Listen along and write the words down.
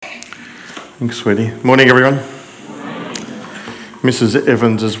Thanks, sweetie. Morning, everyone. Mrs.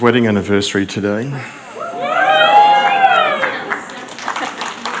 Evans' wedding anniversary today.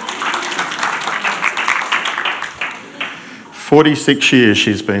 "46 years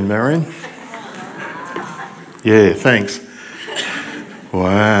she's been married." Yeah, thanks.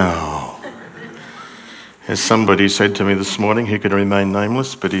 Wow. As somebody said to me this morning, he could remain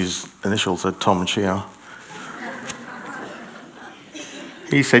nameless, but his initials are Tom Chow.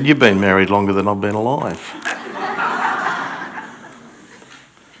 He said, "You've been married longer than I've been alive."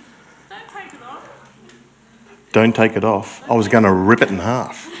 Don't take it off. Don't take it off. I was going to rip it in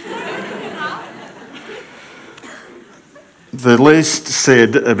half. The least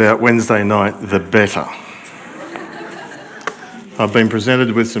said about Wednesday night, the better. I've been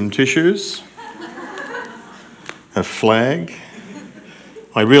presented with some tissues, a flag.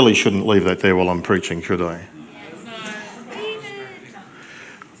 I really shouldn't leave that there while I'm preaching, should I?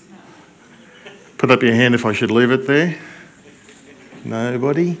 Put up your hand if I should leave it there.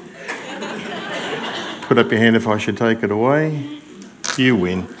 Nobody? Put up your hand if I should take it away. You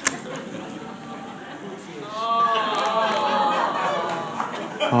win.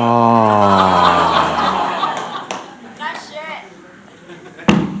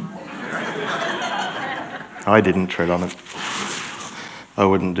 I didn't tread on it. I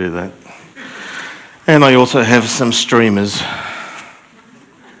wouldn't do that. And I also have some streamers.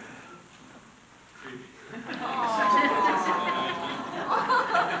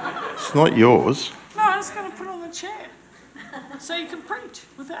 It's not yours. No, I was going to put it on the chair so you can preach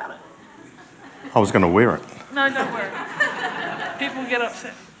without it. I was going to wear it. No, don't worry. People get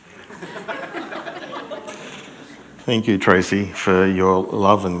upset. Thank you, Tracy, for your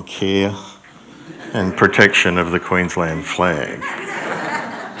love and care and protection of the Queensland flag.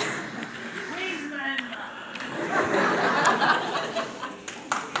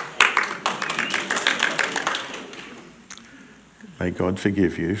 May God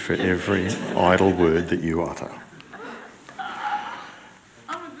forgive you for every idle word that you utter.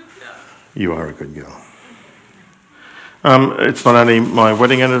 I'm a good girl. You are a good girl. It's not only our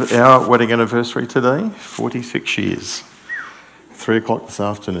wedding anniversary today, 46 years, 3 o'clock this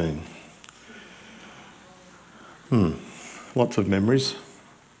afternoon. Lots of memories.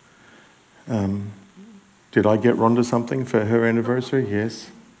 Did I get Rhonda something for her anniversary? Yes.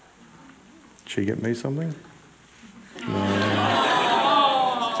 Did she get me something? No.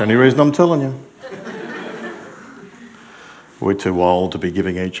 It's the only reason I'm telling you. We're too old to be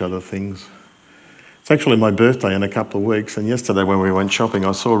giving each other things. It's actually my birthday in a couple of weeks, and yesterday when we went shopping,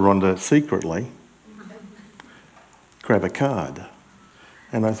 I saw Rhonda secretly grab a card,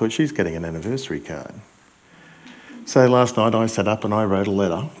 and I thought, she's getting an anniversary card. So last night I sat up and I wrote a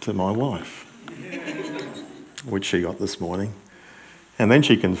letter to my wife, which she got this morning, and then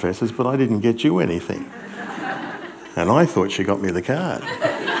she confesses, "But I didn't get you anything." And I thought she got me the card.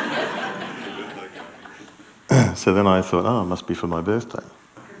 So then I thought, it must be for my birthday.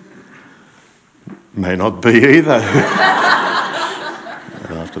 May not be either.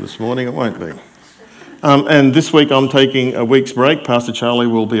 And after this morning, it won't be. And this week I'm taking a week's break. Pastor Charlie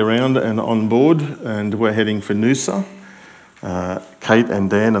will be around and on board, and we're heading for Noosa. Kate and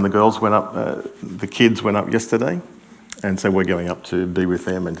Dan and the girls went up, the kids went up yesterday, and so we're going up to be with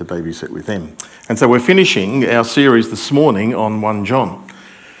them and to babysit with them. And so we're finishing our series this morning on 1 John.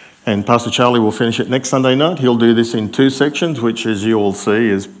 And Pastor Charlie will finish it next Sunday night. He'll do this in 2 sections, which, as you all see,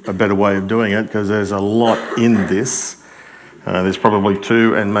 is a better way of doing it because there's a lot in this. There's probably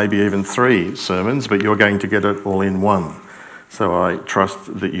 2 and maybe even 3 sermons, but you're going to get it all in one. So I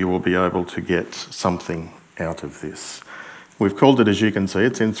trust that you will be able to get something out of this. We've called it, as you can see,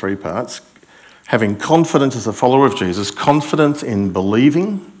 it's in 3 parts. Having confidence as a follower of Jesus, confidence in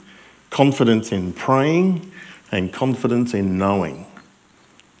believing, confidence in praying, and confidence in knowing.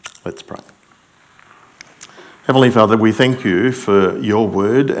 Let's pray. Heavenly Father, we thank you for your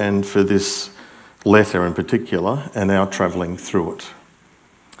word and for this letter in particular and our travelling through it.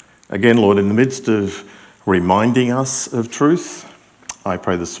 Again, Lord, in the midst of reminding us of truth, I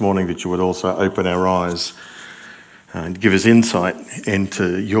pray this morning that you would also open our eyes and give us insight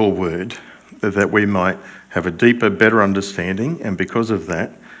into your word, that we might have a deeper, better understanding, and because of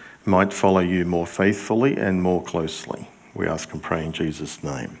that, might follow you more faithfully and more closely. We ask and pray in Jesus'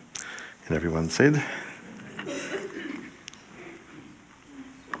 name. And everyone said?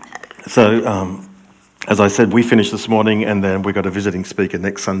 So, as I said, we finished this morning, and then we've got a visiting speaker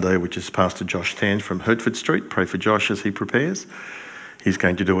next Sunday, which is Pastor Josh Tan from Hertford Street. Pray for Josh as he prepares. He's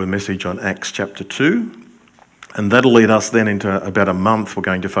going to do a message on Acts chapter 2. And that'll lead us then into about a month. We're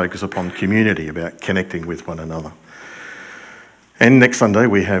going to focus upon community, about connecting with one another. And next Sunday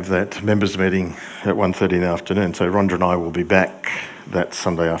we have that members meeting at 1:30 in the afternoon. So Rhonda and I will be back that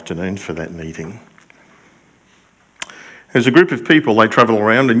Sunday afternoon for that meeting. There's a group of people, they travel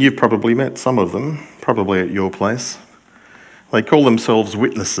around, and you've probably met some of them, probably at your place. They call themselves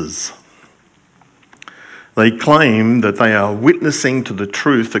witnesses. They claim that they are witnessing to the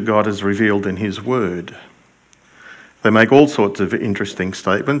truth that God has revealed in his word. They make all sorts of interesting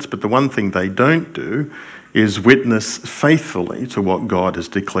statements, but the one thing they don't do is witness faithfully to what God has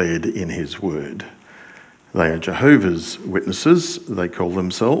declared in his word. They are Jehovah's Witnesses, they call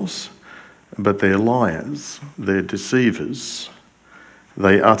themselves, but they're liars, they're deceivers,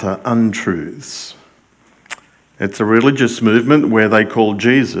 they utter untruths. It's a religious movement where they call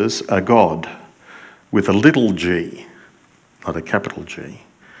Jesus a God with a little g, not a capital G.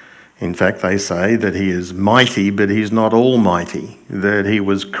 In fact, they say that he is mighty, but he's not almighty, that he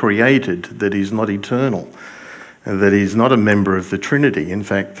was created, that he's not eternal, that he's not a member of the Trinity. In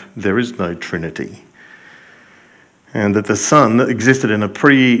fact, there is no Trinity. And that the Son existed in a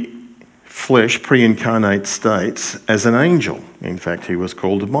pre-flesh, pre-incarnate state as an angel. In fact, he was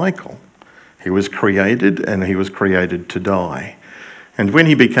called Michael. He was created, and he was created to die. And when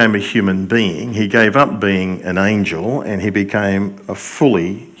he became a human being, he gave up being an angel and he became a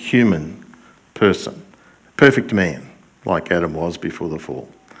fully human person, perfect man, like Adam was before the fall.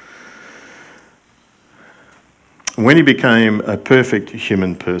 When he became a perfect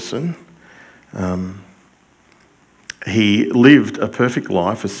human person, he lived a perfect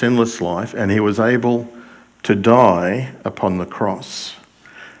life, a sinless life, and he was able to die upon the cross.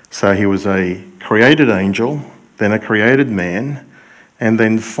 So he was a created angel, then a created man, and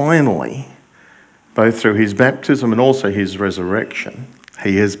then finally, both through his baptism and also his resurrection,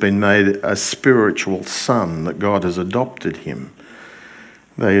 he has been made a spiritual son, that God has adopted him.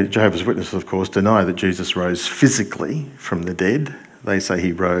 The Jehovah's Witnesses, of course, deny that Jesus rose physically from the dead. They say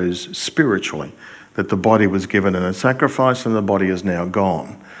he rose spiritually, that the body was given in a sacrifice and the body is now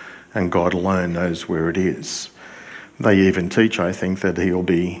gone, and God alone knows where it is. They even teach, I think, that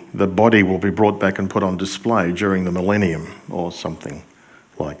the body will be brought back and put on display during the millennium or something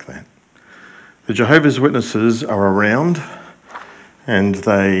like that. The Jehovah's Witnesses are around and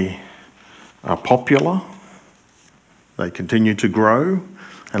they are popular. They continue to grow.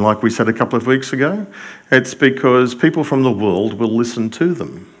 And like we said a couple of weeks ago, it's because people from the world will listen to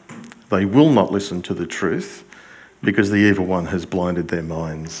them. They will not listen to the truth because the evil one has blinded their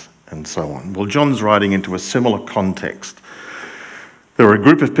minds and so on. Well, John's writing into a similar context. There are a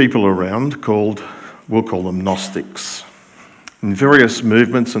group of people around we'll call them Gnostics, in various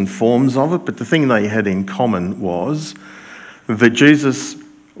movements and forms of it, but the thing they had in common was that Jesus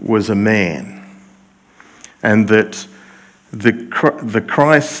was a man and that the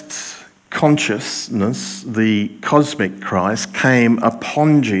Christ consciousness, the cosmic Christ, came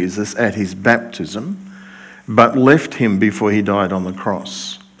upon Jesus at his baptism, but left him before he died on the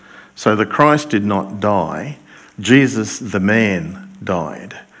cross. So the Christ did not die, Jesus the man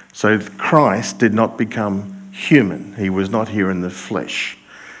died. So Christ did not become human. He was not here in the flesh.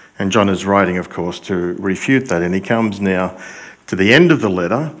 And John is writing, of course, to refute that. And he comes now to the end of the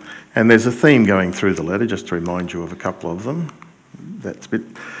letter, and there's a theme going through the letter, just to remind you of a couple of them. That's a bit.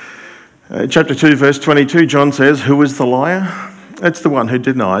 Chapter 2, verse 22, John says, "Who is the liar? It's the one who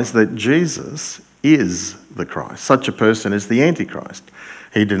denies that Jesus is the Christ. Such a person is the Antichrist.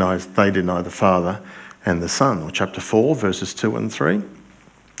 They deny the Father and the Son." Or chapter 4, verses 2 and 3.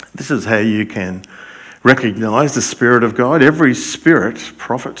 This is how you can recognise the Spirit of God. Every spirit,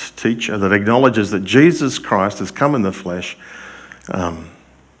 prophet, teacher that acknowledges that Jesus Christ has come in the flesh, is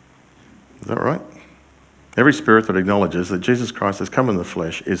that right? Every spirit that acknowledges that Jesus Christ has come in the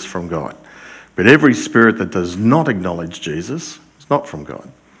flesh is from God. But every spirit that does not acknowledge Jesus is not from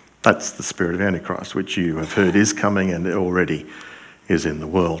God. That's the spirit of Antichrist, which you have heard is coming and already is in the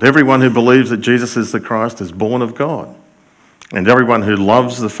world. Everyone who believes that Jesus is the Christ is born of God. And everyone who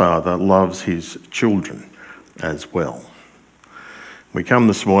loves the Father loves his children as well. We come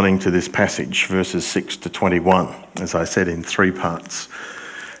this morning to this passage, verses 6 to 21, as I said, in three parts.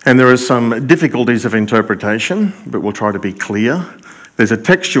 And there are some difficulties of interpretation, but we'll try to be clear. There's a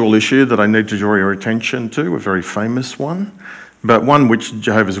textual issue that I need to draw your attention to, a very famous one, but one which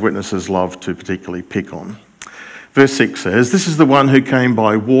Jehovah's Witnesses love to particularly pick on. Verse 6 says, "This is the one who came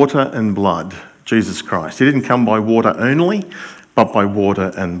by water and blood, Jesus Christ. He didn't come by water only, but by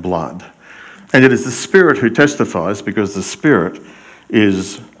water and blood. And it is the Spirit who testifies, because the Spirit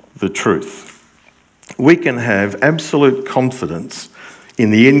is the truth." We can have absolute confidence in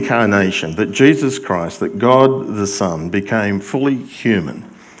the incarnation, that Jesus Christ, that God the Son became fully human.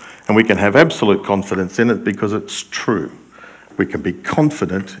 And we can have absolute confidence in it because it's true. We can be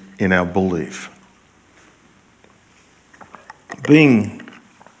confident in our belief. Being,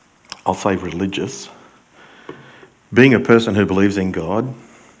 I'll say religious, being a person who believes in God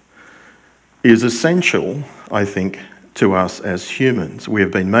is essential, I think, to us as humans. We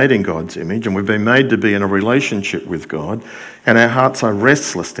have been made in God's image, and we've been made to be in a relationship with God, and our hearts are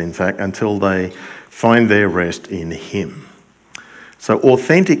restless, in fact, until they find their rest in Him. So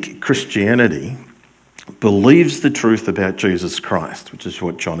authentic Christianity believes the truth about Jesus Christ, which is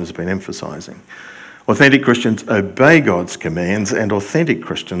what John has been emphasising. Authentic Christians obey God's commands, and authentic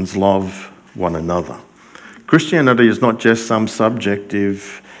Christians love one another. Christianity is not just some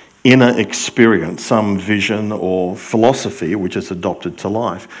subjective inner experience, some vision or philosophy which is adopted to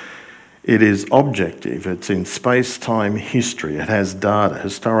life. It is objective. It's in space-time history. It has data,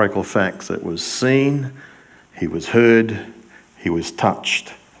 historical facts. It was seen, he was heard, he was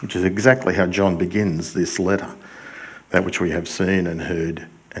touched, which is exactly how John begins this letter, that which we have seen and heard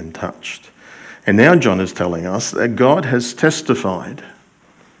and touched. And now John is telling us that God has testified.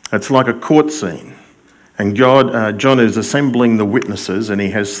 It's like a court scene. And John is assembling the witnesses, and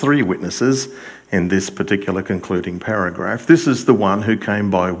he has 3 witnesses in this particular concluding paragraph. This is the one who came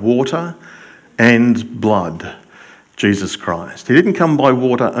by water and blood, Jesus Christ. He didn't come by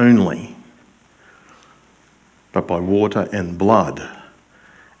water only, but by water and blood.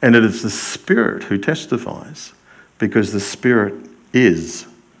 And it is the Spirit who testifies, because the Spirit is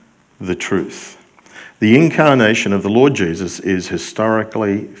the truth. The incarnation of the Lord Jesus is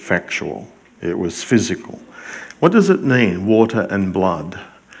historically factual. It was physical. What does it mean, water and blood?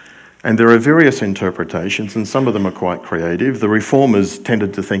 And there are various interpretations, and some of them are quite creative. The Reformers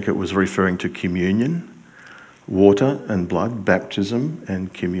tended to think it was referring to communion, water and blood, baptism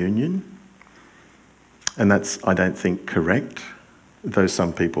and communion. And that's, I don't think, correct, though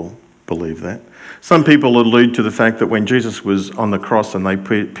some people believe that. Some people allude to the fact that when Jesus was on the cross and they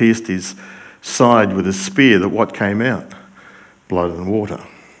pierced his side with a spear, that what came out? Blood and water.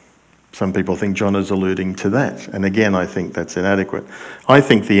 Some people think John is alluding to that. And again, I think that's inadequate. I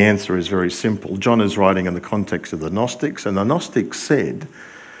think the answer is very simple. John is writing in the context of the Gnostics, and the Gnostics said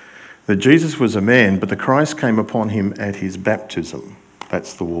that Jesus was a man, but the Christ came upon him at his baptism.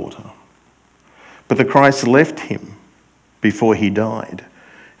 That's the water. But the Christ left him before he died.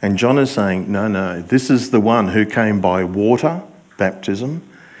 And John is saying, no, this is the one who came by water, baptism,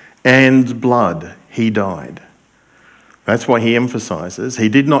 and blood. He died. That's why he emphasises he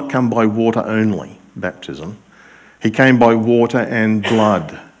did not come by water only, baptism. He came by water and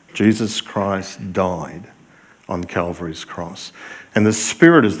blood. Jesus Christ died on Calvary's cross. And the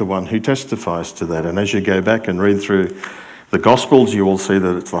Spirit is the one who testifies to that. And as you go back and read through the Gospels, you will see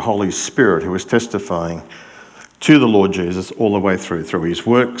that it's the Holy Spirit who is testifying to the Lord Jesus all the way through his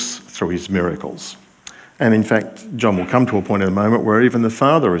works, through his miracles. And in fact, John will come to a point in a moment where even the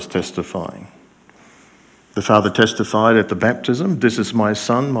Father is testifying. The Father testified at the baptism, "This is my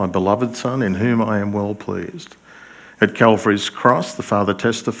Son, my beloved Son, in whom I am well pleased." At Calvary's cross, the Father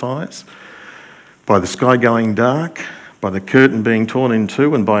testifies by the sky going dark, by the curtain being torn in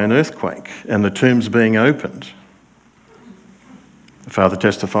two, and by an earthquake, and the tombs being opened. The Father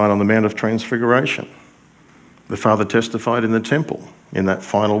testified on the Mount of Transfiguration. The Father testified in the temple in that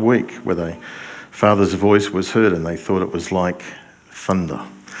final week where the Father's voice was heard and they thought it was like thunder.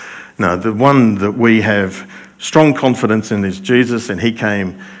 No, the one that we have strong confidence in is Jesus, and he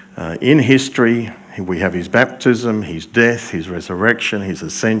came in history. We have his baptism, his death, his resurrection, his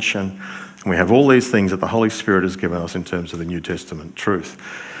ascension. And we have all these things that the Holy Spirit has given us in terms of the New Testament truth.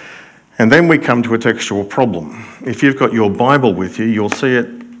 And then we come to a textual problem. If you've got your Bible with you, you'll see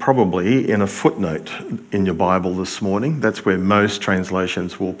it probably in a footnote in your Bible this morning. That's where most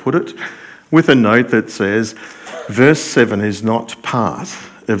translations will put it, with a note that says, verse 7 is not part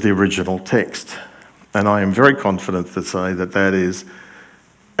of the original text. And I am very confident to say that that is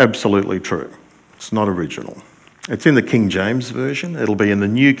absolutely true. It's not original. It's in the King James Version. It'll be in the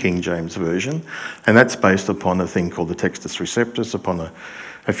New King James Version, and that's based upon a thing called the Textus Receptus, upon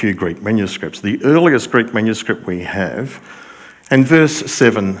a few Greek manuscripts. The earliest Greek manuscript we have, and verse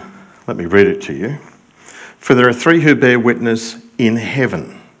 7, let me read it to you. "For there are 3 who bear witness in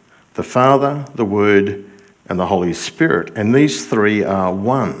heaven, the Father, the Word, and the Holy Spirit, and these 3 are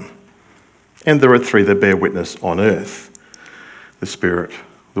one. And there are 3 that bear witness on earth, the Spirit,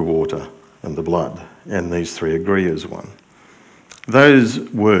 the water, and the blood, and these 3 agree as one." Those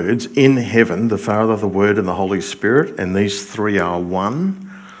words, in heaven, the Father, the Word, and the Holy Spirit, and these 3 are one,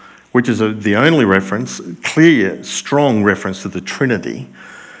 which is the only reference, clear, strong reference to the Trinity,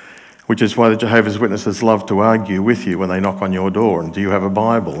 which is why the Jehovah's Witnesses love to argue with you when they knock on your door, and do you have a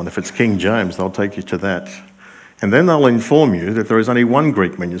Bible? And if it's King James, they'll take you to that And then they'll inform you that there is only one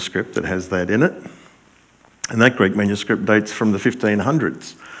Greek manuscript that has that in it, and that Greek manuscript dates from the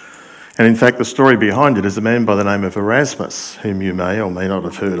 1500s. And in fact, the story behind it is a man by the name of Erasmus, whom you may or may not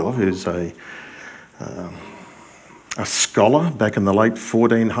have heard of, who's a scholar back in the late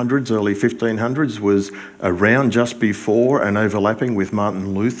 1400s, early 1500s, was around just before and overlapping with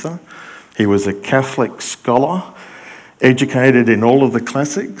Martin Luther. He was a Catholic scholar, educated in all of the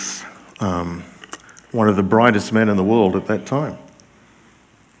classics, one of the brightest men in the world at that time.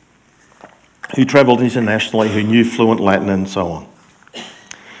 He travelled internationally, who knew fluent Latin and so on.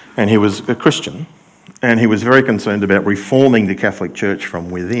 And he was a Christian, and he was very concerned about reforming the Catholic Church from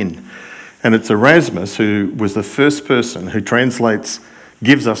within. And it's Erasmus who was the first person who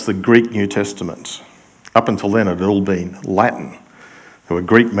gives us the Greek New Testament. Up until then, it had all been Latin. There were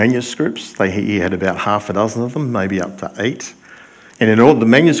Greek manuscripts. He had about half a dozen of them, maybe up to 8. And in all the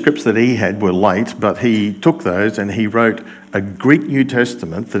manuscripts that he had were late, but he took those and he wrote a Greek New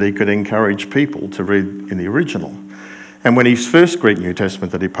Testament that he could encourage people to read in the original. And when his first Greek New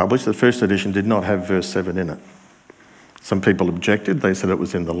Testament that he published, the first edition did not have verse 7 in it. Some people objected. They said it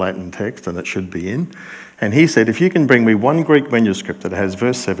was in the Latin text and it should be in. And he said, if you can bring me one Greek manuscript that has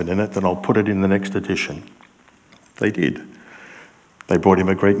verse 7 in it, then I'll put it in the next edition. They did. They brought him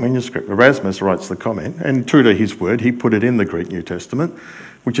a Greek manuscript. Erasmus writes the comment, and true to his word, he put it in the Greek New Testament,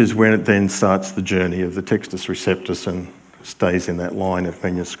 which is when it then starts the journey of the Textus Receptus and stays in that line of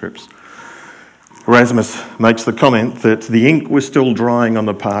manuscripts. Erasmus makes the comment that the ink was still drying on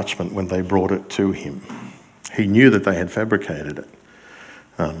the parchment when they brought it to him. He knew that they had fabricated it,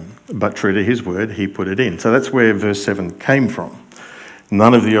 but true to his word, he put it in. So that's where verse 7 came from.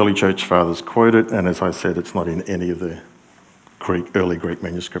 None of the early church fathers quote it, and as I said, it's not in any of the early Greek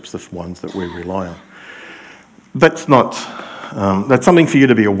manuscripts, the ones that we rely on. That's something for you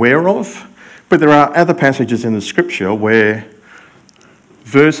to be aware of, but there are other passages in the scripture where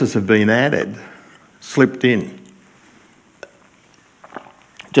verses have been added, slipped in.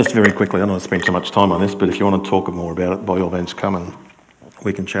 Just very quickly, I don't want to spend too much time on this, but if you want to talk more about it, by all means come and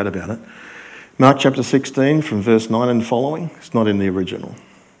we can chat about it. Mark chapter 16 from verse 9 and following, it's not in the original.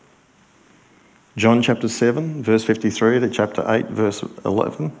 John chapter 7, verse 53 to chapter 8, verse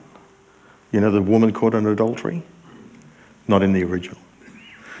 11. You know, the woman caught in adultery? Not in the original.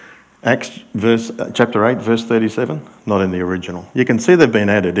 Acts chapter 8, verse 37, not in the original. You can see they've been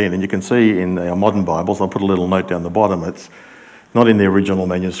added in, and you can see in our modern Bibles, I'll put a little note down the bottom, it's not in the original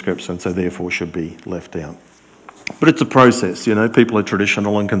manuscripts and so therefore should be left out. But it's a process, you know, people are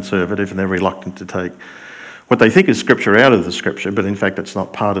traditional and conservative and they're reluctant to take what they think is scripture out of the scripture, but in fact it's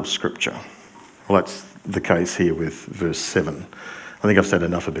not part of scripture. Well, that's the case here with verse 7. I think I've said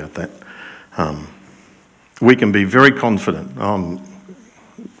enough about that. We can be very confident,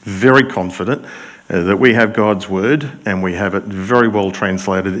 very confident that we have God's word and we have it very well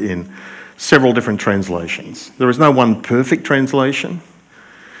translated in several different translations. There is no one perfect translation.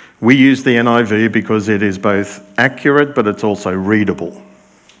 We use the NIV because it is both accurate but it's also readable.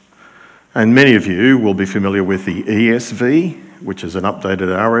 And many of you will be familiar with the ESV, which is an updated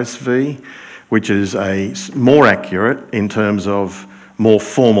RSV, which is more accurate in terms of more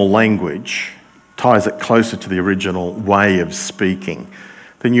formal language, ties it closer to the original way of speaking.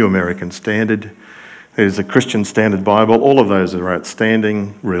 The New American Standard, there's a Christian Standard Bible, all of those are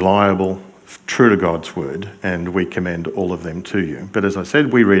outstanding, reliable, true to God's word, and we commend all of them to you. But as I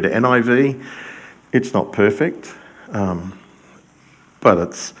said, we read NIV. It's not perfect, but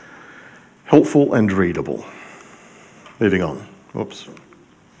it's helpful and readable. Moving on. Whoops.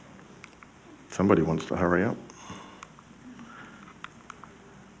 Somebody wants to hurry up.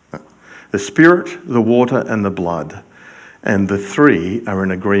 The Spirit, the water, and the blood, and the three are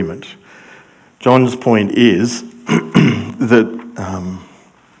in agreement. John's point is that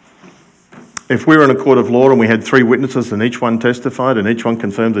if we were in a court of law and we had 3 witnesses and each one testified and each one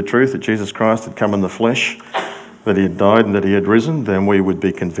confirmed the truth that Jesus Christ had come in the flesh, that he had died and that he had risen, then we would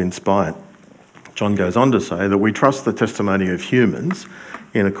be convinced by it. John goes on to say that we trust the testimony of humans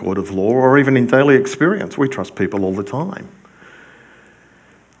in a court of law or even in daily experience. We trust people all the time.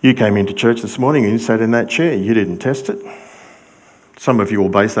 You came into church this morning and you sat in that chair. You didn't test it. Some of you will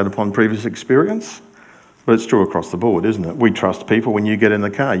base that upon previous experience, but it's true across the board, isn't it? We trust people when you get in the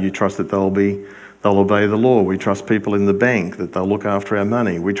car. You trust that they'll obey the law. We trust people in the bank, that they'll look after our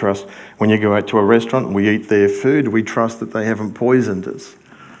money. We trust when you go out to a restaurant and we eat their food, we trust that they haven't poisoned us.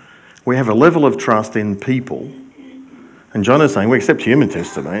 We have a level of trust in people. And John is saying we accept human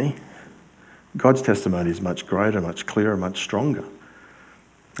testimony. God's testimony is much greater, much clearer, much stronger.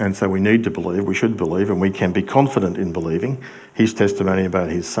 And so we should believe, and we can be confident in believing his testimony about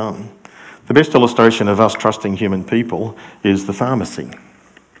his Son. The best illustration of us trusting human people is the pharmacy.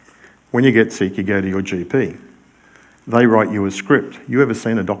 When you get sick, you go to your GP. They write you a script. You ever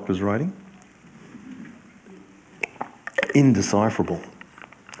seen a doctor's writing? Indecipherable.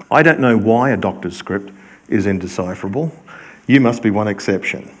 I don't know why a doctor's script is indecipherable. You must be one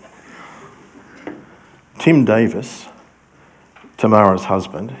exception. Tim Davis, Tamara's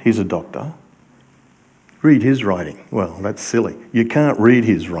husband, he's a doctor. Read his writing. Well, that's silly. You can't read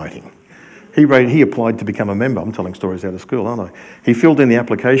his writing. He applied to become a member. I'm telling stories out of school, aren't I? He filled in the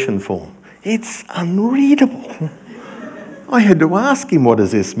application form. It's unreadable. I had to ask him, what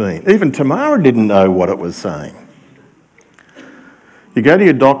does this mean? Even Tamara didn't know what it was saying. You go to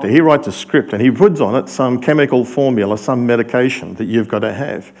your doctor, he writes a script and he puts on it some chemical formula, some medication that you've got to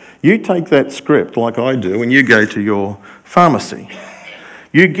have. You take that script, like I do, and you go to your pharmacy.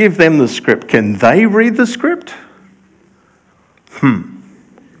 You give them the script. Can they read the script?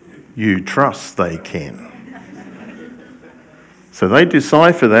 You trust they can. So they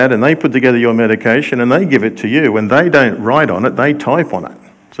decipher that and they put together your medication and they give it to you. And they don't write on it, they type on it.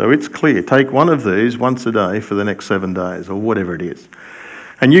 So it's clear. Take one of these once a day for the next 7 days or whatever it is.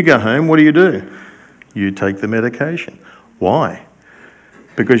 And you go home, what do? You take the medication. Why?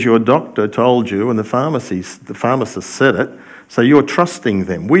 Because your doctor told you and the pharmacist said it, so you're trusting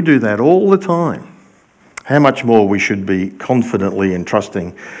them. We do that all the time. How much more we should be confidently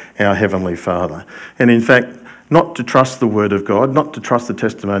entrusting our Heavenly Father. And in fact, not to trust the Word of God, not to trust the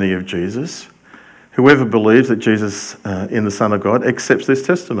testimony of Jesus. Whoever believes that Jesus is the Son of God accepts this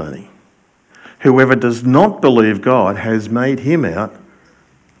testimony. Whoever does not believe God has made him out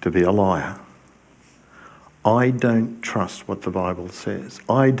to be a liar. I don't trust what the Bible says.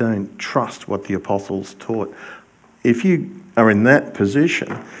 I don't trust what the apostles taught. If you are in that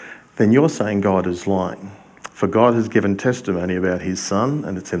position, then you're saying God is lying. For God has given testimony about his Son,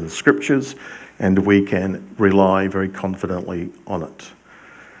 and it's in the Scriptures, and we can rely very confidently on it.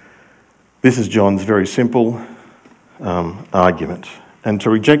 This is John's very simple argument. And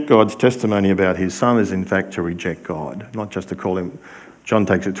to reject God's testimony about his Son is in fact to reject God, not just to call him. John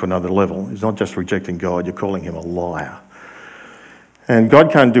takes it to another level. It's not just rejecting God, you're calling him a liar. And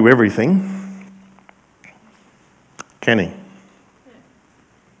God can't do everything, can he?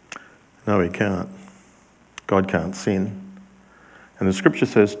 No, he can't. God can't sin. And the Scripture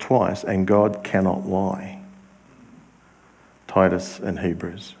says twice, and God cannot lie. Titus and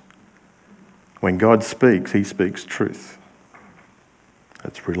Hebrews. When God speaks, he speaks truth.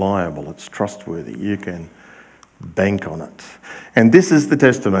 It's reliable, it's trustworthy. You can bank on it. And this is the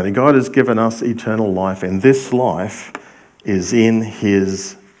testimony. God has given us eternal life, and this life is in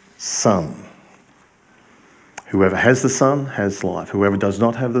his Son. Whoever has the Son has life. Whoever does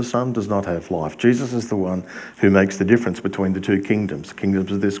not have the Son does not have life. Jesus is the one who makes the difference between the two kingdoms. The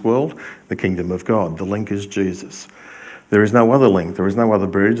kingdoms of this world, the kingdom of God. The link is Jesus. There is no other link. There is no other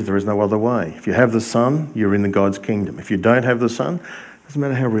bridge. There is no other way. If you have the Son, you're in the God's kingdom. If you don't have the Son, it doesn't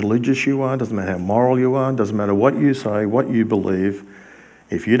matter how religious you are, doesn't matter how moral you are, doesn't matter what you say, what you believe.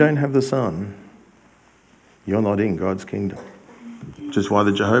 If you don't have the Son, you're not in God's kingdom. Which is why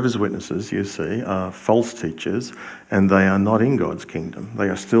the Jehovah's Witnesses, you see, are false teachers, and they are not in God's kingdom. They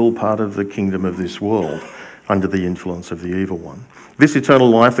are still part of the kingdom of this world under the influence of the evil one. This eternal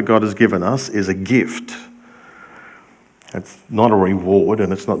life that God has given us is a gift. It's not a reward,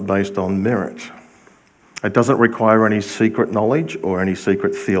 and it's not based on merit. It doesn't require any secret knowledge or any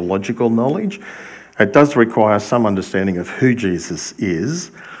secret theological knowledge. It does require some understanding of who Jesus is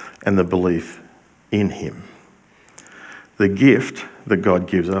and the belief in him. The gift that God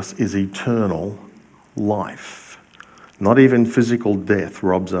gives us is eternal life. Not even physical death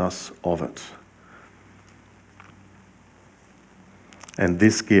robs us of it. And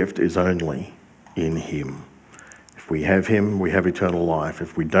this gift is only in him. If we have him, we have eternal life.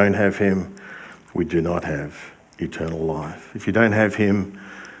 If we don't have him, we do not have eternal life. If you don't have him,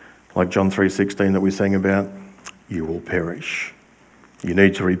 like John 3:16 that we sang about, you will perish. You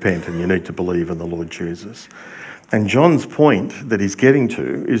need to repent and you need to believe in the Lord Jesus. And John's point that he's getting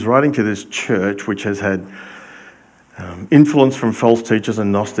to is writing to this church which has had influence from false teachers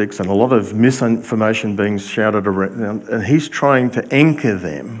and Gnostics and a lot of misinformation being shouted around. And he's trying to anchor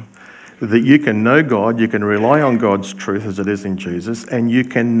them that you can know God, you can rely on God's truth as it is in Jesus, and you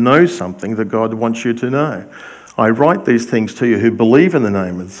can know something that God wants you to know. I write these things to you who believe in the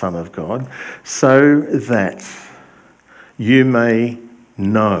name of the Son of God so that you may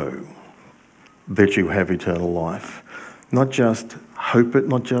know that you have eternal life. Not just hope it,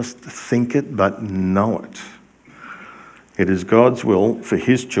 not just think it, but know it. It is God's will for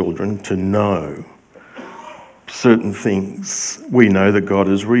his children to know certain things. We know that God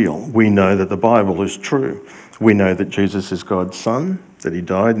is real. We know that the Bible is true. We know that Jesus is God's Son, that he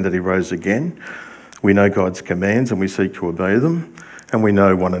died and that he rose again. We know God's commands and we seek to obey them. And we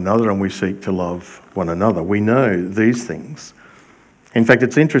know one another and we seek to love one another. We know these things. In fact,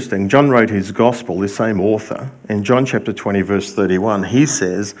 it's interesting. John wrote his gospel, this same author, in John chapter 20, verse 31. He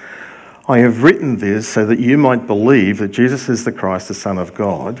says, I have written this so that you might believe that Jesus is the Christ, the Son of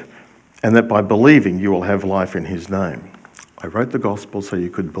God, and that by believing you will have life in his name. I wrote the gospel so you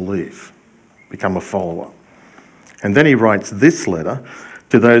could believe, become a follower. And then he writes this letter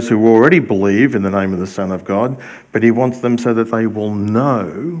to those who already believe in the name of the Son of God, but he wants them so that they will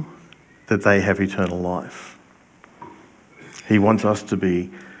know that they have eternal life. He wants us to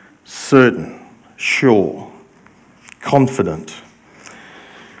be certain, sure, confident.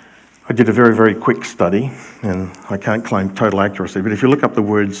 I did a very, very quick study, and I can't claim total accuracy, but if you look up the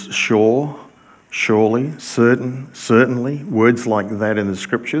words sure, surely, certain, certainly, words like that in the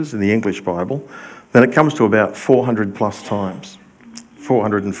scriptures, in the English Bible, then it comes to about 400 plus times,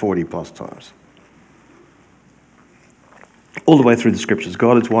 440 plus times. All the way through the scriptures,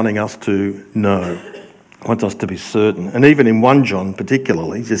 God is wanting us to know, wants us to be certain. And even in 1 John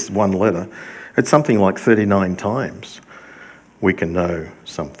particularly, just one letter, it's something like 39 times we can know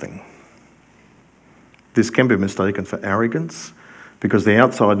something. This can be mistaken for arrogance because the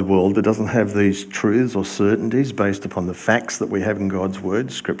outside world that doesn't have these truths or certainties based upon the facts that we have in God's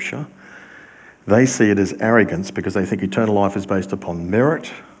word, Scripture, they see it as arrogance because they think eternal life is based upon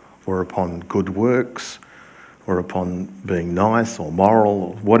merit or upon good works or upon being nice or moral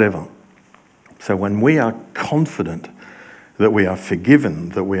or whatever. So when we are confident that we are forgiven,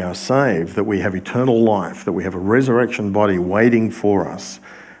 that we are saved, that we have eternal life, that we have a resurrection body waiting for us,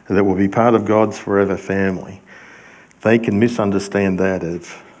 that will be part of God's forever family, they can misunderstand that as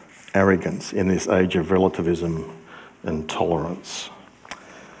arrogance in this age of relativism and tolerance.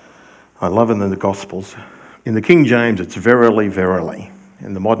 I love in the Gospels. In the King James, it's verily, verily.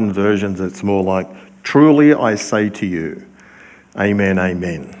 In the modern versions, it's more like, truly I say to you, amen,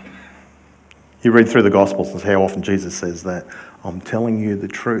 amen. You read through the Gospels and see how often Jesus says that. I'm telling you the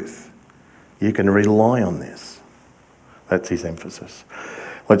truth. You can rely on this. That's his emphasis.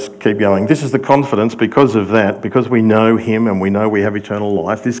 Let's keep going. This is the confidence because of that, because we know him and we know we have eternal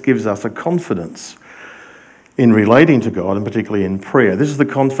life. This gives us a confidence in relating to God and particularly in prayer. This is the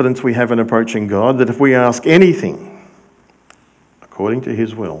confidence we have in approaching God, that if we ask anything according to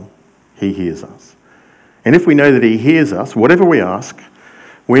his will, he hears us. And if we know that he hears us, whatever we ask,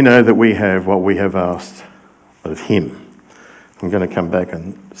 we know that we have what we have asked of him. I'm going to come back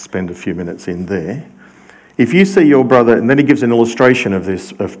and spend a few minutes in there. If you see your brother, and then he gives an illustration of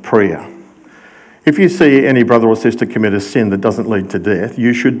this, of prayer. If you see any brother or sister commit a sin that doesn't lead to death,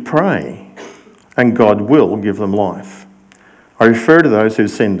 you should pray, and God will give them life. I refer to those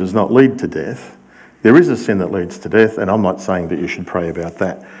whose sin does not lead to death. There is a sin that leads to death, and I'm not saying that you should pray about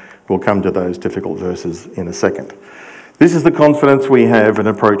that. We'll come to those difficult verses in a second. This is the confidence we have in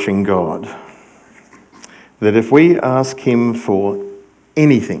approaching God, that if we ask him for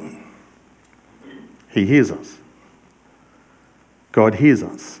anything, he hears us. God hears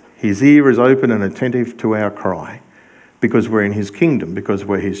us. His ear is open and attentive to our cry because we're in his kingdom, because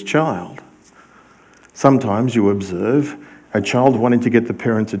we're his child. Sometimes you observe a child wanting to get the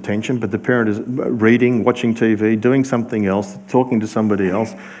parent's attention, but the parent is reading, watching TV, doing something else, talking to somebody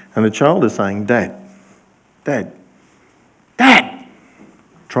else, and the child is saying, Dad, Dad, Dad,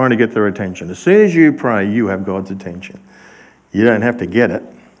 trying to get their attention. As soon as you pray, you have God's attention. You don't have to get it.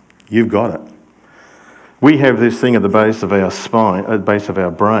 You've got it. We have this thing at the base of our spine, at the base of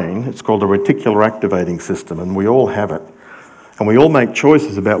our brain. It's called a reticular activating system, and we all have it. And we all make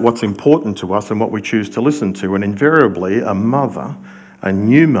choices about what's important to us and what we choose to listen to. And invariably, a mother, a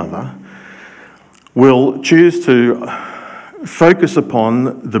new mother, will choose to focus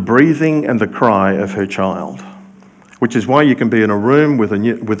upon the breathing and the cry of her child, which is why you can be in a room with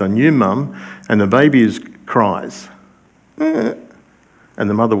a new mum and the baby cries, and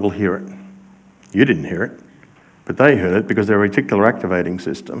the mother will hear it. You didn't hear it, but they heard it because their reticular activating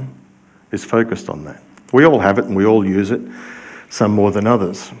system is focused on that. We all have it and we all use it, some more than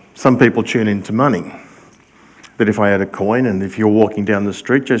others. Some people tune into money. That if I had a coin and if you're walking down the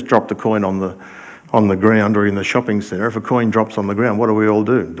street, just drop the coin on the ground or in the shopping centre. If a coin drops on the ground, what do we all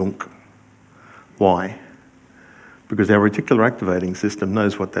do? Dunk. Why? Because our reticular activating system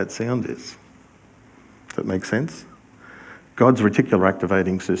knows what that sound is. Does that make sense? God's reticular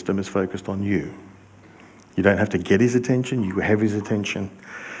activating system is focused on you. You don't have to get his attention, you have his attention.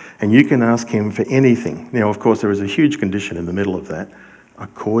 And you can ask him for anything. Now, of course, there is a huge condition in the middle of that,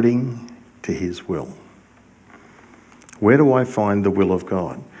 according to his will. Where do I find the will of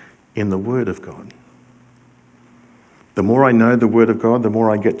God? In the Word of God. The more I know the Word of God, the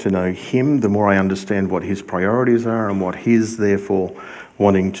more I get to know Him, the more I understand what His priorities are and what He's therefore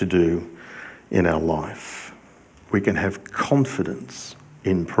wanting to do in our life. We can have confidence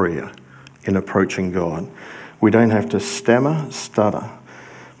in prayer, in approaching God. We don't have to stammer, stutter.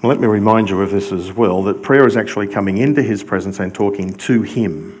 Well, let me remind you of this as well, that prayer is actually coming into His presence and talking to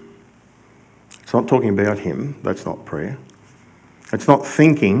Him. It's not talking about Him, that's not prayer. It's not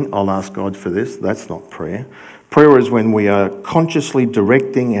thinking, I'll ask God for this, that's not prayer. Prayer is when we are consciously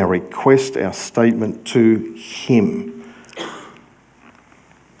directing our request, our statement to Him.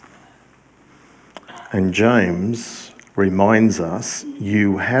 And James reminds us,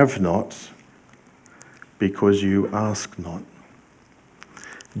 you have not because you ask not.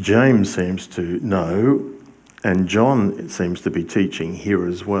 James seems to know, and John seems to be teaching here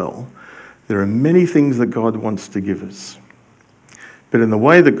as well, there are many things that God wants to give us. But in the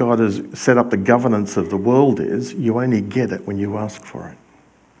way that God has set up the governance of the world is, you only get it when you ask for it.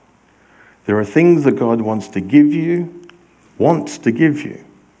 There are things that God wants to give you,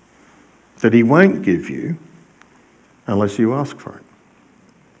 that He won't give you unless you ask for it.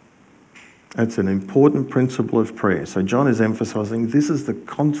 That's an important principle of prayer. So John is emphasising this is the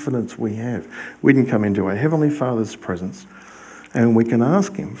confidence we have. We can come into our Heavenly Father's presence and we can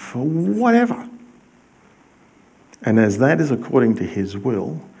ask Him for whatever. And as that is according to His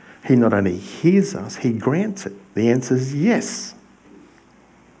will, He not only hears us, He grants it. The answer is yes,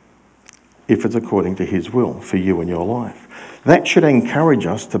 if it's according to His will for you and your life. That should encourage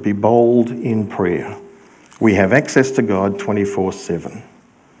us to be bold in prayer. We have access to God 24/7.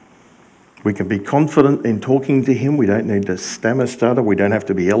 We can be confident in talking to Him. We don't need to stammer, stutter. We don't have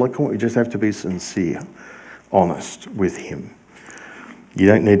to be eloquent. We just have to be sincere, honest with Him. You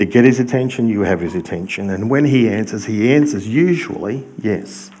don't need to get His attention. You have His attention. And when He answers usually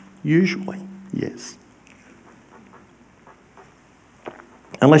yes. Usually yes.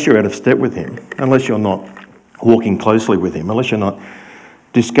 Unless you're out of step with Him, unless you're not walking closely with Him, unless you're not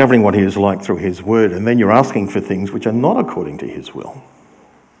discovering what He is like through His Word, and then you're asking for things which are not according to His will.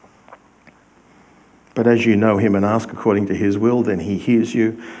 But as you know Him and ask according to His will, then He hears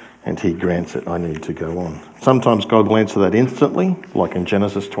you and He grants it. I need to go on. Sometimes God will answer that instantly, like in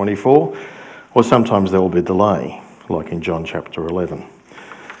Genesis 24, or sometimes there will be delay, like in John chapter 11.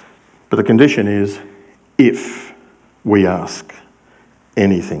 But the condition is if we ask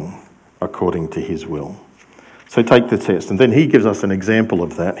anything according to His will. So take the test. And then He gives us an example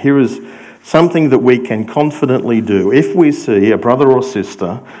of that. Here is something that we can confidently do. If we see a brother or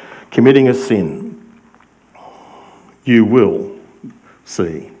sister committing a sin, you will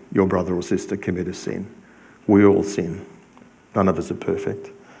see your brother or sister commit a sin. We all sin. None of us are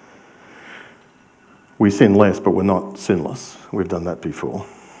perfect. We sin less, but we're not sinless. We've done that before.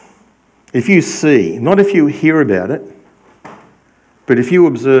 If you see, not if you hear about it, but if you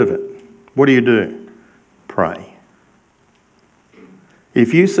observe it, what do? Pray.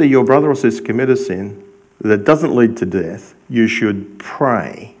 If you see your brother or sister commit a sin that doesn't lead to death, you should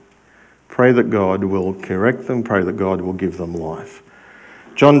pray. Pray that God will correct them. Pray that God will give them life.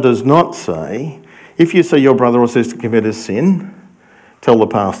 John does not say, if you see your brother or sister commit a sin, tell the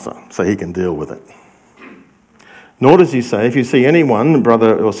pastor so he can deal with it. Nor does he say, if you see anyone,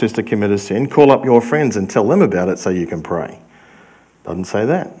 brother or sister, commit a sin, call up your friends and tell them about it so you can pray. Doesn't say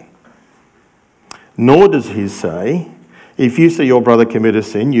that. Nor does he say, if you see your brother commit a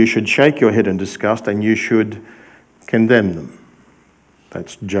sin, you should shake your head in disgust and you should condemn them.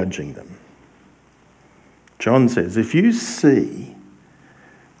 That's judging them. John says, if you see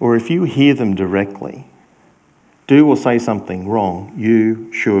or if you hear them directly do or say something wrong,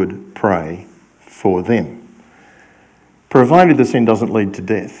 you should pray for them, provided the sin doesn't lead to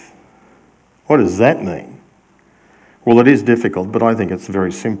death. What does that mean? Well, it is difficult, but I think it's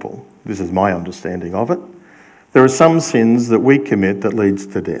very simple. This is my understanding of it. There are some sins that we commit that leads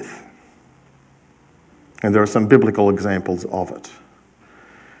to death. And there are some biblical examples of it.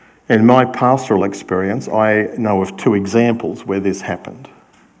 In my pastoral experience, I know of 2 examples where this happened.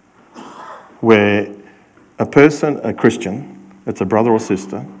 Where a person, a Christian, it's a brother or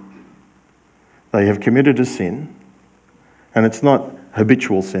sister, they have committed a sin, and it's not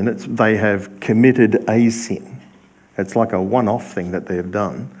habitual sin, they have committed a sin. It's like a one-off thing that they've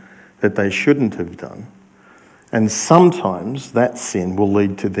done that they shouldn't have done. And sometimes that sin will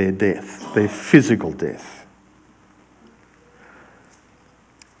lead to their death, their physical death.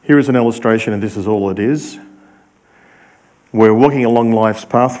 Here is an illustration, and this is all it is. We're walking along life's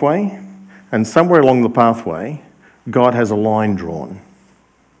pathway, and somewhere along the pathway, God has a line drawn.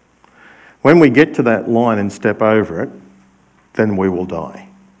 When we get to that line and step over it, then we will die.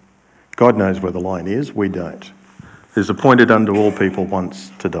 God knows where the line is, we don't. It is appointed unto all people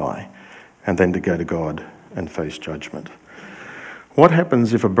once to die, and then to go to God and face judgment. What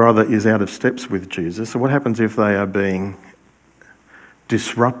happens if a brother is out of steps with Jesus? What happens if they are being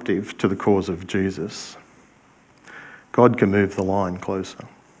disruptive to the cause of Jesus? God can move the line closer.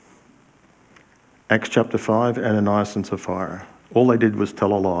 Acts chapter 5, Ananias and Sapphira. All they did was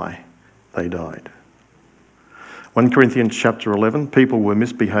tell a lie. They died. 1 Corinthians chapter 11, people were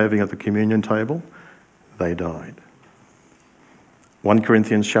misbehaving at the communion table. They died. 1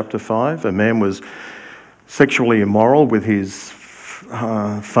 Corinthians chapter 5, a man was sexually immoral with his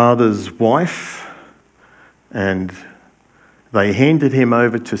father's wife, and they handed him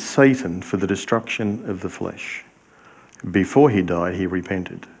over to Satan for the destruction of the flesh. Before he died, he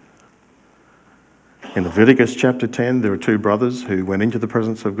repented. In Leviticus chapter 10, there are two brothers who went into the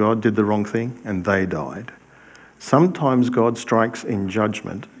presence of God, did the wrong thing, and they died. Sometimes God strikes in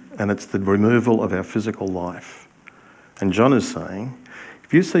judgment, and it's the removal of our physical life. And John is saying,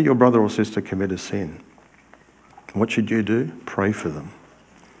 if you see your brother or sister commit a sin, what should you do? Pray for them.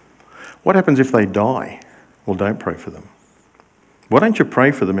 What happens if they die? Well, don't pray for them. Why don't you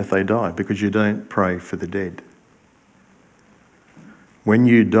pray for them if they die? Because you don't pray for the dead. When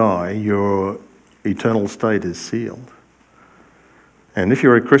you die, your eternal state is sealed. And if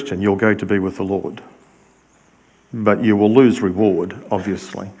you're a Christian, you'll go to be with the Lord. But you will lose reward,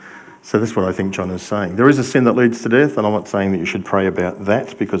 obviously. So that's what I think John is saying. There is a sin that leads to death, and I'm not saying that you should pray about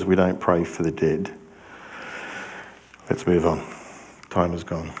that because we don't pray for the dead. Let's move on. Time is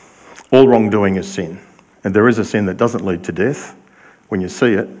gone. All wrongdoing is sin. And there is a sin that doesn't lead to death. When you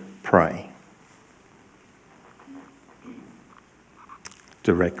see it, pray.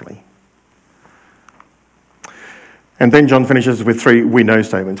 Directly. And then John finishes with 3 we know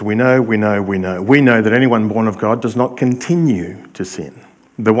statements. We know, we know, we know. We know that anyone born of God does not continue to sin.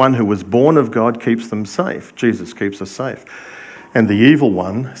 The one who was born of God keeps them safe. Jesus keeps us safe. And the evil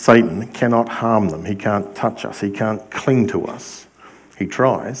one, Satan, cannot harm them. He can't touch us. He can't cling to us. He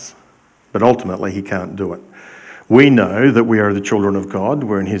tries, but ultimately he can't do it. We know that we are the children of God.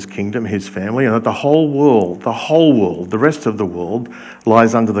 We're in his kingdom, his family, and that the whole world, the rest of the world,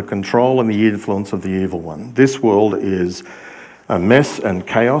 lies under the control and the influence of the evil one. This world is a mess and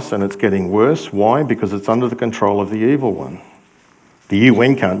chaos, and it's getting worse. Why? Because it's under the control of the evil one. The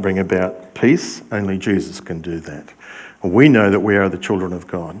UN can't bring about peace. Only Jesus can do that. We know that we are the children of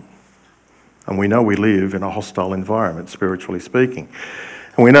God. And we know we live in a hostile environment, spiritually speaking.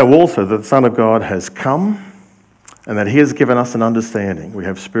 And we know also that the Son of God has come and that he has given us an understanding. We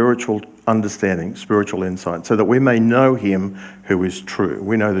have spiritual understanding, spiritual insight, so that we may know him who is true.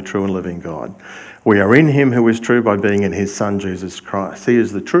 We know the true and living God. We are in him who is true by being in his Son, Jesus Christ. He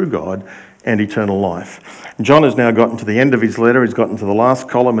is the true God and eternal life. John has now gotten to the end of his letter. He's gotten to the last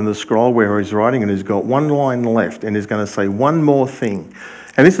column in the scroll where he's writing, and he's got one line left, and he's going to say one more thing.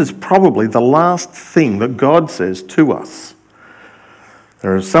 And this is probably the last thing that God says to us.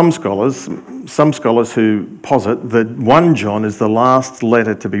 There are some scholars who posit that 1 John is the last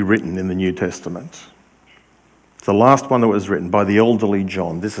letter to be written in the New Testament. It's the last one that was written by the elderly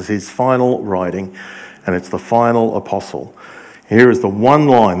John. This is his final writing, and it's the final apostle. Here is the one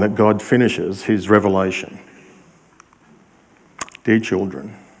line that God finishes his revelation. Dear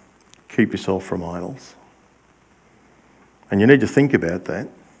children, keep yourself from idols. And you need to think about that,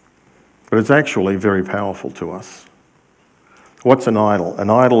 but it's actually very powerful to us. What's an idol? An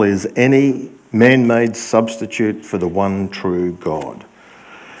idol is any man-made substitute for the one true God.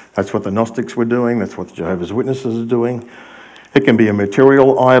 That's what the Gnostics were doing. That's what the Jehovah's Witnesses are doing. It can be a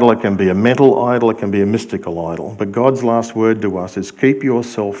material idol. It can be a mental idol. It can be a mystical idol. But God's last word to us is keep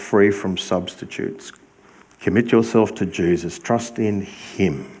yourself free from substitutes. Commit yourself to Jesus. Trust in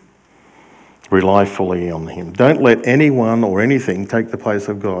him. Rely fully on him. Don't let anyone or anything take the place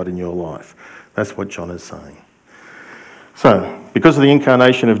of God in your life. That's what John is saying. So, because of the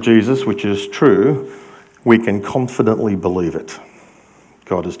incarnation of Jesus, which is true, we can confidently believe it.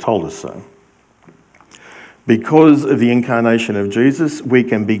 God has told us so. Because of the incarnation of Jesus, we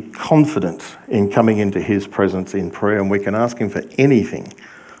can be confident in coming into his presence in prayer, and we can ask him for anything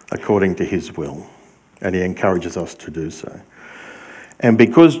according to his will. And he encourages us to do so. And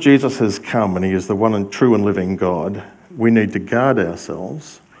because Jesus has come and he is the one and true and living God, we need to guard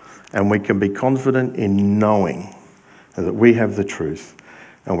ourselves, and we can be confident in knowing that we have the truth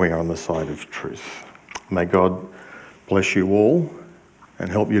and we are on the side of truth. May God bless you all and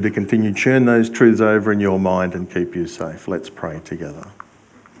help you to continue to churn those truths over in your mind and keep you safe. Let's pray together.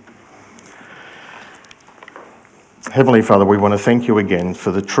 Heavenly Father, we want to thank you again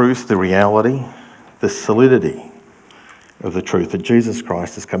for the truth, the reality, the solidity of the truth that Jesus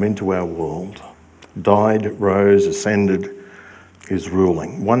Christ has come into our world, died, rose, ascended, is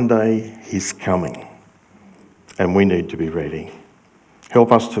ruling. One day he's coming, and we need to be ready.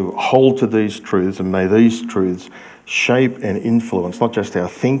 Help us to hold to these truths, and may these truths shape and influence not just our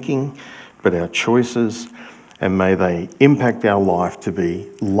thinking, but our choices, and may they impact our life to be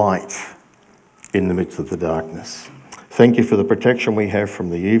light in the midst of the darkness. Thank you for the protection we have from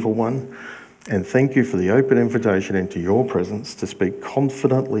the evil one, and thank you for the open invitation into your presence to speak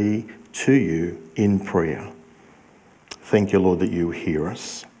confidently to you in prayer. Thank you, Lord, that you hear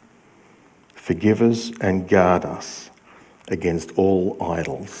us. Forgive us and guard us against all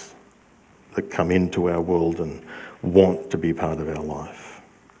idols that come into our world and want to be part of our life.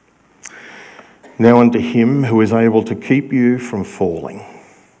 Now unto him who is able to keep you from falling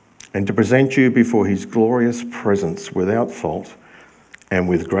and to present you before his glorious presence without fault and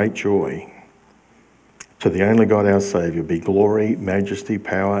with great joy, to the only God our Saviour be glory, majesty,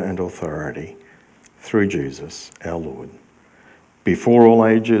 power and authority through Jesus our Lord, before all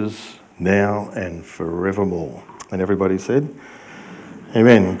ages, now and forevermore. And everybody said,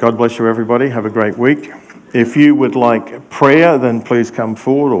 amen. God bless you, everybody. Have a great week. If you would like prayer, then please come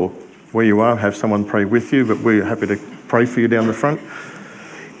forward, or where you are, have someone pray with you, but we're happy to pray for you down the front.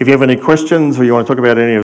 If you have any questions or you want to talk about any of